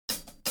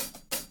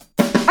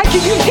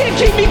You can't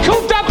keep me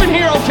cooped up in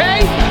here, okay?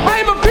 I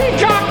am a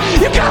peacock.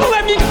 You gotta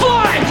let me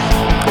fly.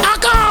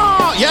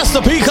 Aka! Yes,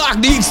 the peacock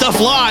needs to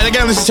fly.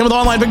 Again, this is Tim with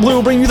Online Big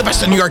Blue, bringing you the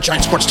best of New York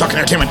Giants sports talk and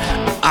entertainment.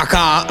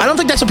 Aka! I don't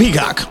think that's a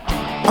peacock.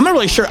 I'm not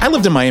really sure. I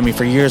lived in Miami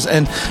for years,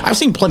 and I've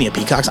seen plenty of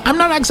peacocks. I'm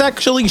not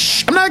actually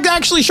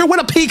sure what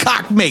a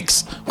peacock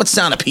makes. What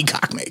sound a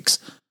peacock makes?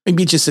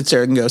 Maybe he just sits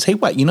there and goes, "Hey,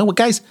 what? You know what,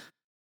 guys?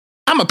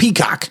 I'm a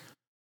peacock."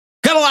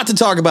 Got a lot to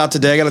talk about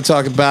today. Got to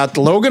talk about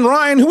Logan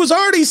Ryan, who was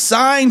already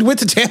signed with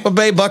the Tampa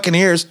Bay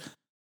Buccaneers.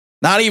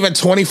 Not even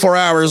 24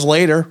 hours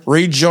later,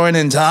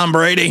 rejoining Tom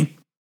Brady.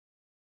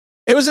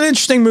 It was an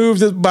interesting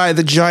move by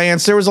the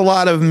Giants. There was a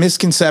lot of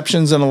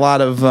misconceptions and a lot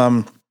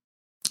of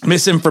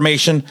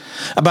misinformation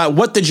about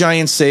what the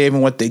Giants saved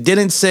and what they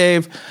didn't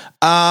save.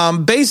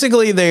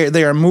 Basically,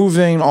 they are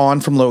moving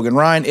on from Logan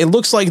Ryan. It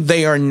looks like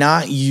they are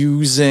not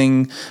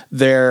using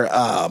their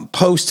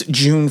post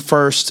June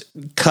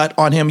 1st cut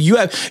on him.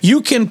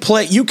 You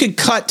could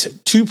cut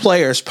two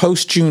players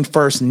post June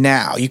 1st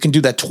now. You can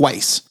do that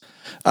twice.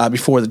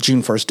 Before the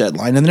June 1st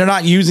deadline. And they're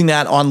not using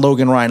that on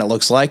Logan Ryan, it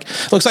looks like.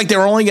 Looks like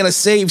they're only going to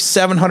save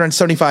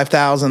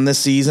 $775,000 this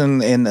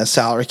season in a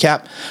salary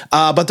cap.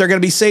 But they're going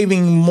to be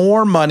saving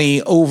more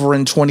money over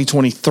in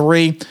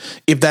 2023,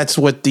 if that's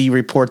what the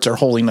reports are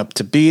holding up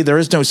to be. There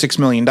is no $6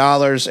 million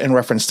in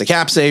reference to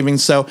cap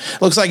savings. So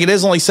it looks like it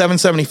is only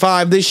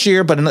 $775,000 this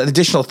year, but an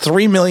additional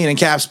 $3 million in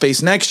cap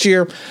space next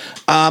year.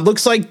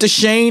 Looks like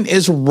Deshane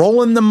is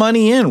rolling the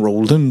money in.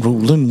 Rolling,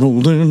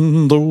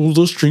 though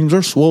the streams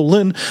are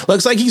swollen.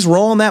 Looks like he's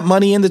rolling that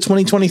money into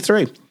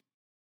 2023.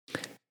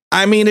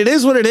 I mean, it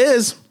is what it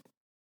is.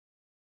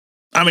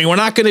 I mean, we're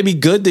not going to be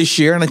good this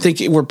year, and I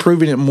think we're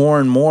proving it more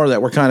and more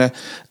that we're kind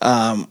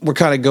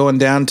of going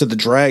down to the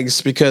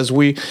dregs because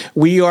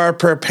we are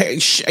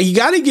prepared. You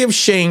got to give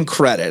Shane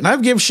credit, and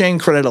I've given Shane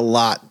credit a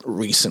lot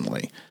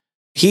recently.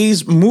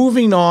 He's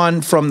moving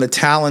on from the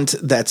talent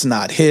that's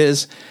not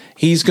his.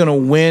 He's going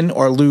to win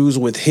or lose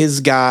with his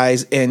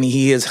guys, and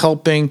he is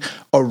helping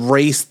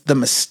erase the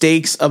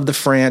mistakes of the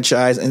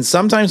franchise. And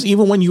sometimes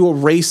even when you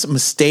erase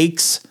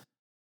mistakes,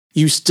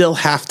 you still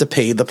have to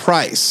pay the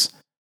price.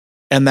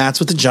 And that's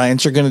what the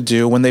Giants are going to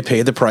do when they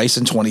pay the price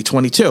in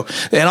 2022.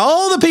 And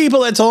all the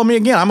people that told me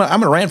again, I'm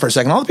going to rant for a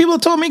second. All the people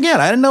that told me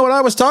again, I didn't know what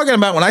I was talking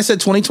about when I said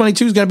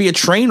 2022 is going to be a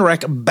train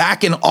wreck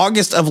back in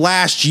August of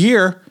last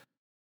year.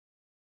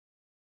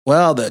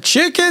 Well, the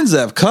chickens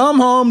have come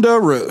home to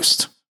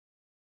roost.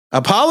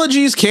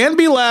 Apologies can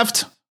be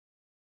left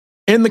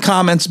in the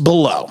comments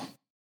below.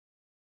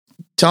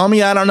 Tell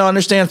me I don't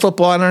understand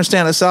football. I don't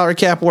understand how salary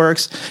cap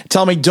works.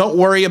 Tell me don't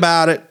worry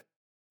about it.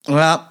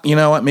 Well, you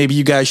know what? Maybe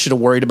you guys should have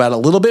worried about it a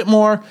little bit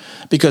more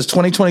because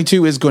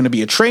 2022 is going to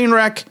be a train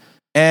wreck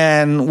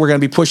and we're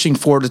going to be pushing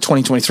forward to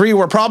 2023.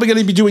 We're probably going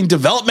to be doing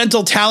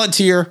developmental talent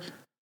here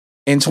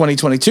in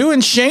 2022.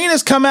 And Shane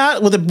has come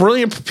out with a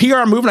brilliant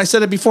PR move. And I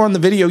said it before in the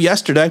video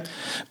yesterday,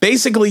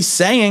 basically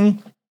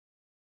saying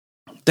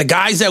the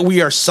guys that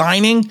we are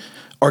signing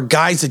are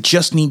guys that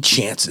just need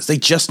chances. They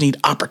just need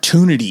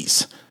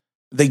opportunities.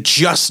 They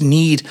just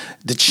need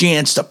the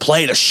chance to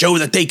play to show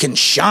that they can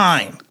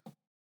shine.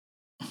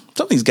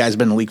 Some of these guys have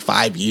been in the league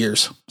 5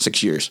 years,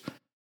 6 years.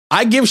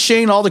 I give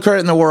Shane all the credit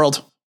in the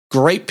world.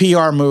 Great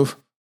PR move.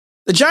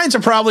 The Giants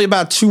are probably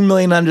about $2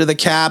 million under the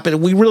cap,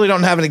 and we really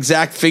don't have an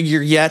exact figure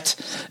yet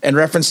in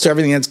reference to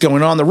everything that's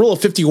going on. The rule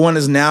of 51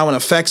 is now in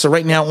effect, so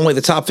right now only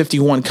the top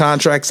 51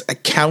 contracts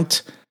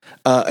account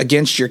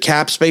against your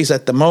cap space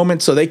at the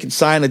moment, so they can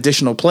sign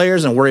additional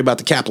players and worry about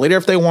the cap later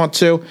if they want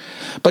to.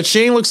 But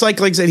Shane looks like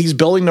I said, he's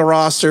building the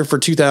roster for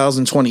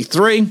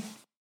 2023.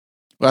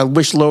 I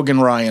wish Logan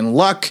Ryan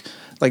luck.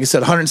 Like I said,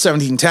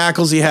 117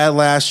 tackles he had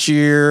last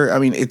year. I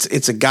mean,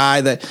 it's a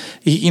guy that,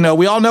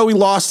 we all know he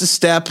lost a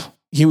step.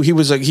 He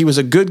was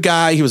a good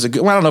guy. He was a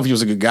good. Well, I don't know if he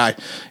was a good guy.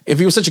 If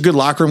he was such a good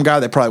locker room guy,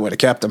 they probably would have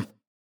kept him.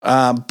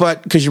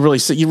 But because you really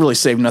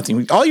saved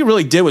nothing. All you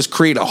really did was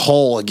create a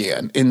hole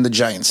again in the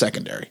Giants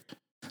secondary.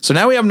 So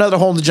now we have another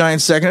hole in the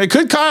Giants secondary.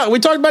 We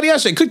talked about it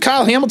yesterday. Could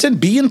Kyle Hamilton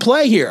be in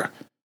play here?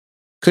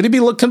 Could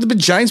the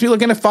Giants be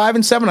looking at 5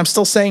 and 7? I'm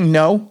still saying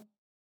no.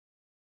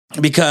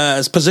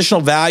 Because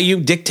positional value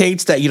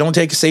dictates that you don't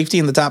take a safety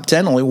in the top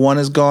 10. Only one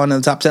has gone in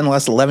the top 10 in the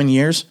last 11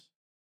 years.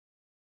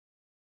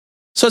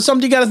 So it's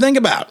something you got to think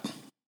about.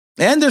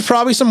 And there's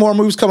probably some more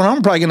moves coming on.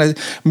 I'm probably going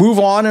to move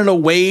on and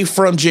away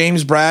from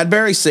James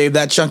Bradberry, save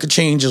that chunk of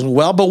change as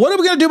well. But what are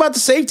we going to do about the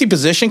safety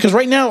position? Because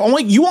right now,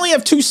 you only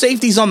have 2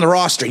 safeties on the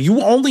roster. You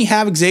only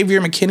have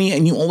Xavier McKinney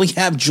and you only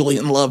have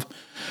Julian Love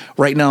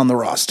right now on the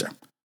roster.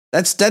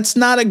 That's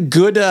not a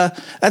good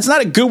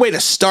way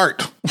to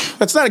start.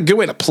 That's not a good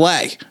way to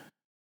play.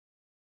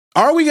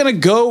 Are we going to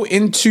go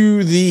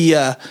into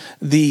the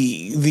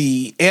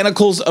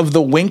anacles of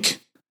the Wink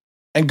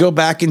and go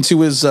back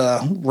into his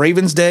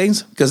Ravens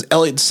days? Because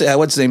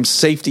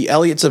safety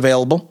Elliott's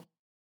available.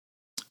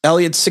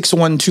 Elliott's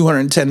 6'1",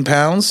 210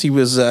 pounds. He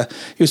was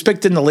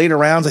picked in the later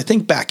rounds, I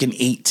think back in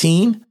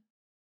 18.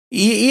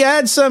 He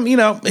had some, he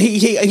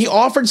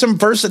offered some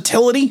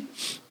versatility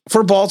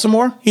for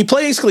Baltimore. He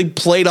basically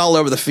played all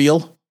over the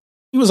field.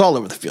 He was all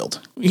over the field.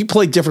 He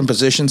played different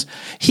positions.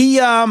 He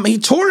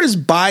tore his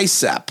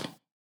bicep.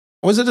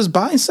 Was it his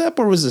bicep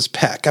or was his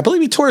pec? I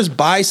believe he tore his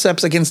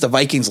biceps against the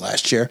Vikings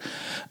last year.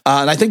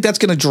 And I think that's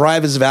going to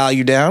drive his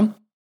value down.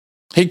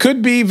 He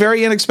could be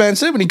very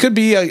inexpensive, and he could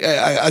be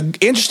an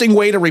interesting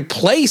way to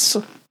replace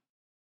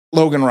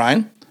Logan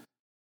Ryan.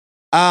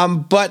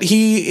 But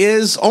he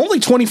is only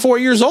 24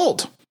 years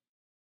old.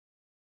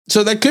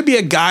 So that could be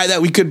a guy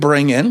that we could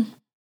bring in.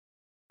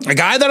 A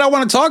guy that I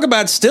want to talk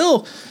about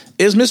still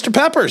is Mr.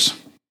 Peppers.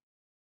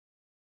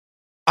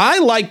 I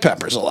like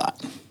Peppers a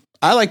lot.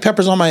 I like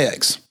Peppers on my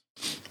eggs.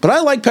 But I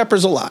like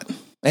Peppers a lot.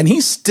 And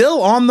he's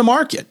still on the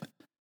market.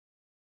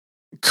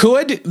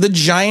 Could the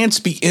Giants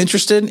be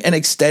interested in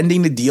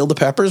extending the deal to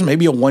Peppers?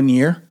 Maybe a 1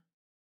 year?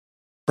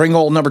 Bring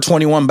old number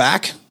 21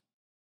 back?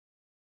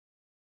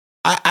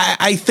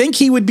 I think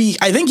he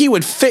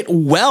would fit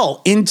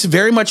well into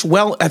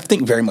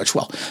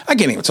I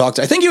can't even talk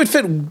to. I think he would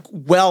fit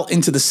well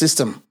into the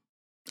system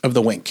of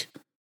the Wink.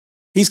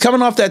 He's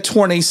coming off that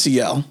torn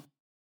ACL.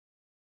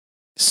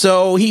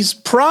 So he's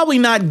probably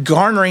not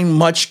garnering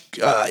much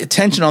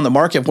attention on the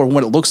market for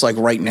what it looks like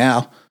right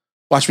now.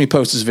 Watch me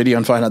post this video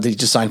and find out that he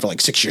just signed for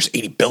like 6 years,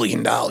 $80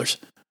 billion.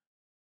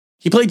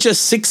 He played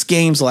just 6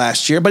 games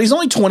last year, but he's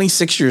only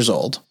 26 years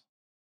old.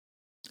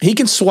 He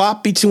can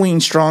swap between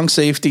strong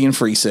safety and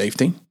free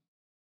safety.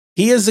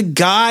 He is a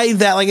guy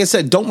that, like I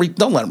said, don't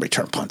let him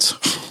return punts.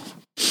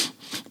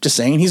 Just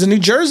saying, he's a New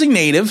Jersey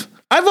native.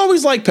 I've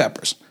always liked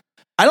Peppers.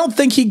 I don't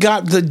think he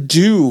got the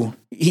due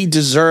he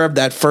deserved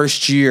that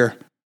first year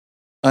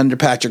under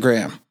Patrick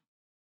Graham.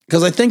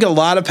 Because I think a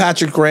lot of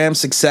Patrick Graham's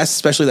success,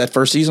 especially that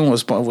first season,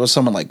 was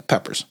someone like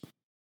Peppers.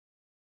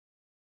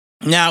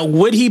 Now,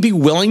 would he be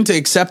willing to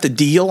accept a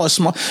deal?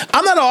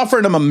 I'm not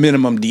offering him a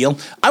minimum deal.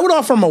 I would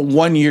offer him a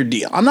 1 year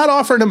deal. I'm not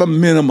offering him a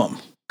minimum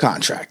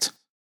contract.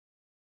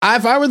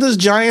 If I were the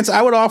Giants,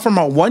 I would offer him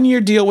a 1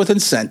 year deal with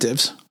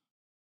incentives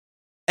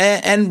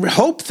and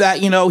hope that,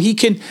 he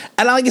can.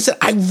 And like I said,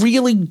 I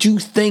really do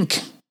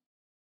think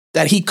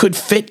that he could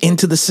fit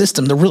into the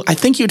system. I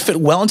think he would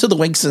fit well into the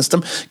Wink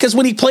system because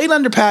when he played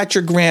under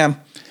Patrick Graham,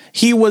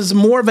 he was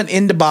more of an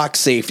in-the-box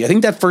safety. I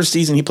think that first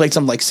season he played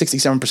something like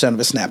 67% of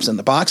his snaps in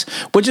the box,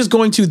 which is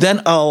going to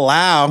then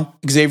allow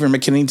Xavier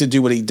McKinney to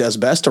do what he does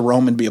best, to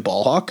roam and be a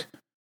ball hawk.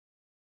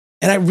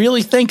 And I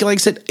really think, like I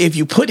said, if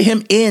you put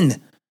him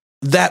in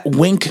that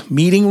Wink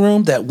meeting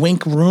room, that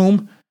Wink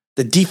room,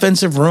 the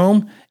defensive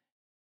room,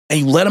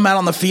 and you let him out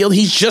on the field,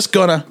 he's just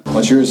going to...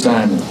 What's your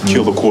assignment?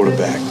 Kill the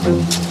quarterback.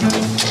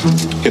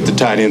 Hit the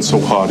tight end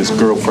so hard his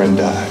girlfriend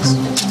dies.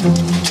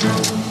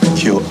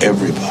 Kill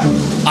everybody.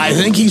 I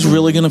think he's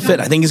really going to fit.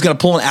 I think he's going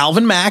to pull an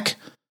Alvin Mack.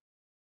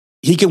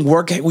 He can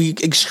work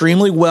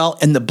extremely well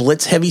in the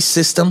blitz-heavy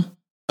system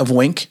of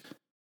Wink.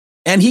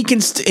 And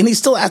he's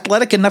still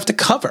athletic enough to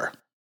cover.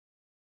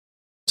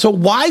 So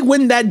why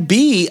wouldn't that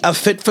be a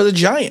fit for the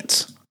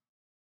Giants?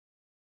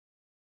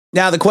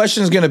 Now, the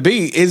question is going to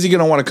be, is he going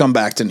to want to come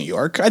back to New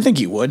York? I think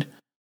he would.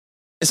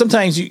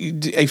 Sometimes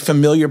a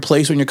familiar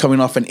place when you're coming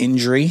off an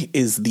injury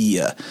is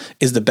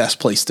the best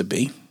place to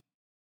be.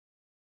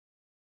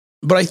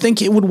 But I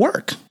think it would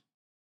work.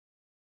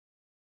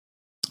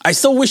 I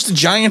still wish the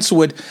Giants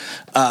would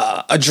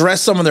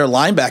address some of their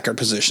linebacker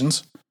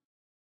positions.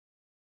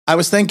 I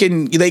was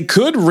thinking they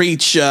could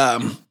reach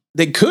into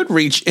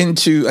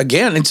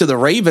the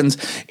Ravens.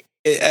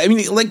 I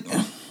mean, like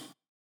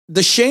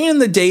the Shane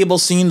and the Dable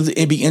seem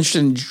to be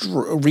interested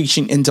in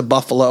reaching into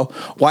Buffalo.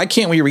 Why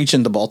can't we reach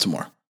into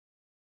Baltimore?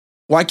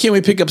 Why can't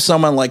we pick up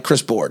someone like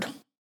Chris Board?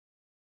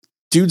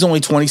 Dude's only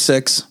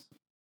 26.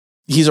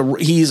 He's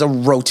a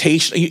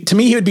rotation. To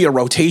me, he would be a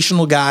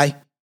rotational guy.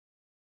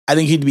 I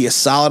think he'd be a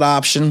solid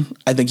option.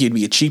 I think he'd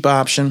be a cheap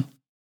option.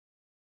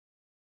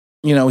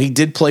 He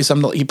did play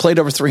he played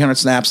over 300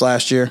 snaps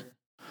last year,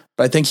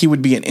 but I think he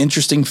would be an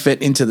interesting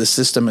fit into the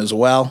system as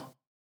well.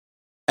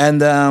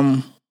 And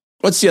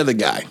what's the other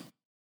guy?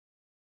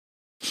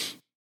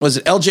 Was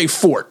it LJ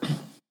Fort?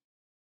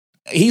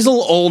 He's a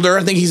little older.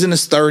 I think he's in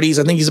his 30s.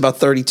 I think he's about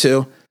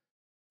 32.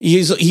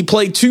 He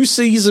played 2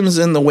 seasons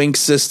in the Wink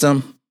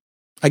system.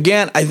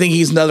 Again, I think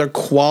he's another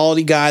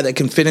quality guy that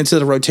can fit into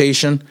the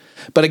rotation.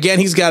 But again,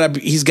 he's got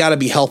to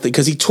be healthy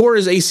because he tore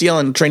his ACL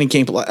in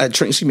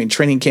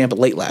training camp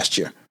late last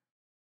year.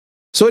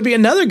 So it'd be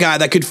another guy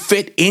that could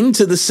fit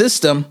into the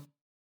system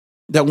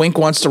that Wink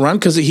wants to run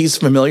because he's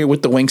familiar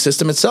with the Wink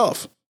system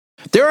itself.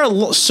 There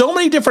are so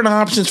many different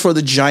options for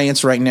the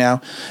Giants right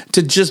now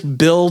to just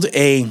build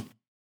a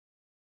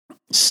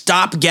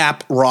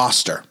stopgap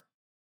roster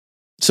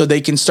so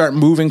they can start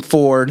moving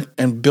forward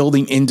and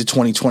building into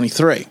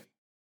 2023.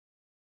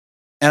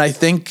 And I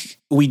think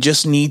we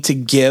just need to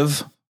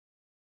give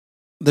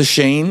the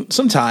Shane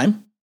some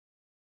time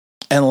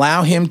and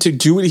allow him to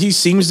do what he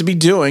seems to be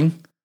doing,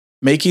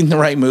 making the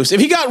right moves. If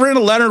he got rid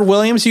of Leonard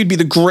Williams, he'd be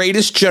the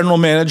greatest general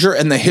manager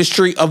in the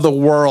history of the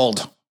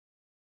world.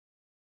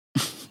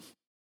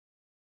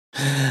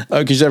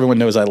 Because everyone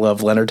knows I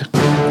love Leonard.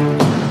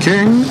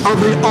 King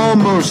of the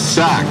almost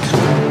sack.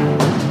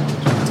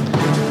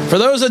 For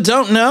those that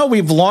don't know,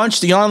 we've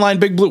relaunched the Online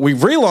Big Blue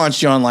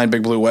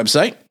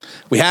website.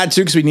 We had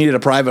to because we needed a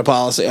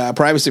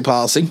privacy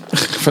policy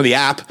for the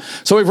app.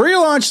 So we've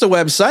relaunched the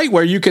website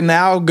where you can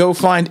now go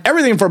find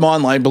everything from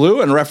Online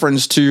Blue in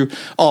reference to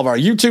all of our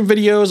YouTube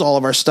videos, all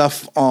of our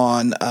stuff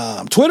on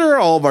Twitter,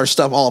 all of our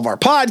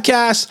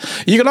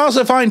podcasts. You can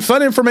also find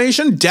fun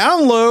information,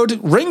 download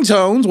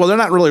ringtones. Well, they're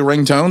not really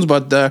ringtones,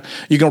 but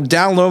you can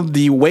download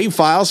the WAV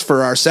files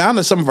for our sound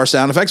and some of our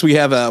sound effects. We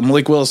have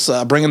Malik Willis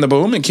bringing the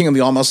boom and King of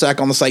the Almost Sack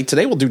on the site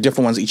today. We'll do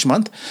different ones each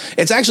month.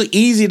 It's actually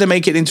easy to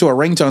make it into a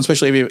ringtone,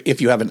 especially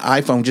if you have an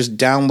iPhone. Just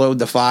download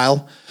the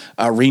file,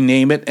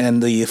 rename it,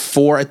 and the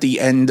 4 at the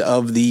end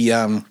of the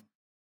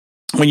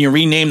when you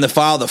rename the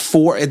file, the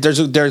 4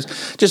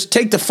 there's just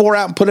take the 4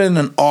 out and put it in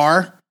an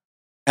R,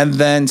 and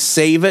then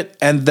save it,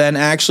 and then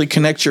actually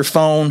connect your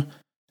phone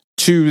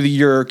to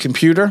your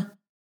computer.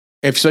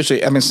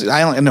 Especially, I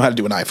don't know how to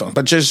do an iPhone,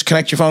 but just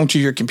connect your phone to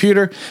your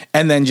computer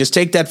and then just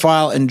take that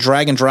file and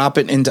drag and drop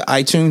it into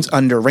iTunes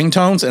under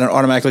ringtones, and it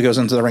automatically goes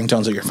into the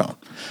ringtones of your phone.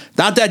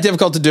 Not that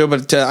difficult to do,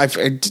 but I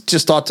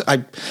just thought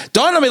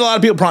dawned on me a lot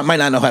of people probably might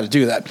not know how to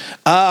do that.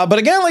 But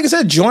again, like I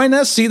said, join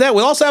us, see that.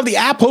 We also have the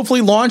app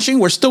hopefully launching.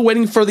 We're still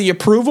waiting for the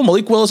approval.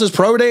 Malik Willis's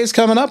Pro Day is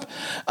coming up,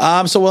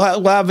 so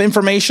we'll have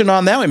information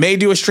on that. We may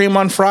do a stream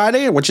on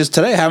Friday, which is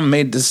today. I haven't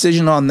made a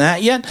decision on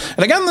that yet.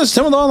 And again, this is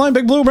Tim with Online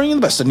Big Blue, bringing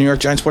the best of New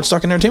York Giants sports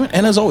talk and entertainment.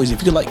 And as always,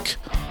 if you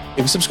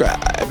subscribe,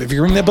 if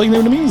you ring that bell, you know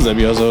what it means. That'd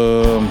be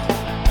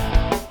awesome.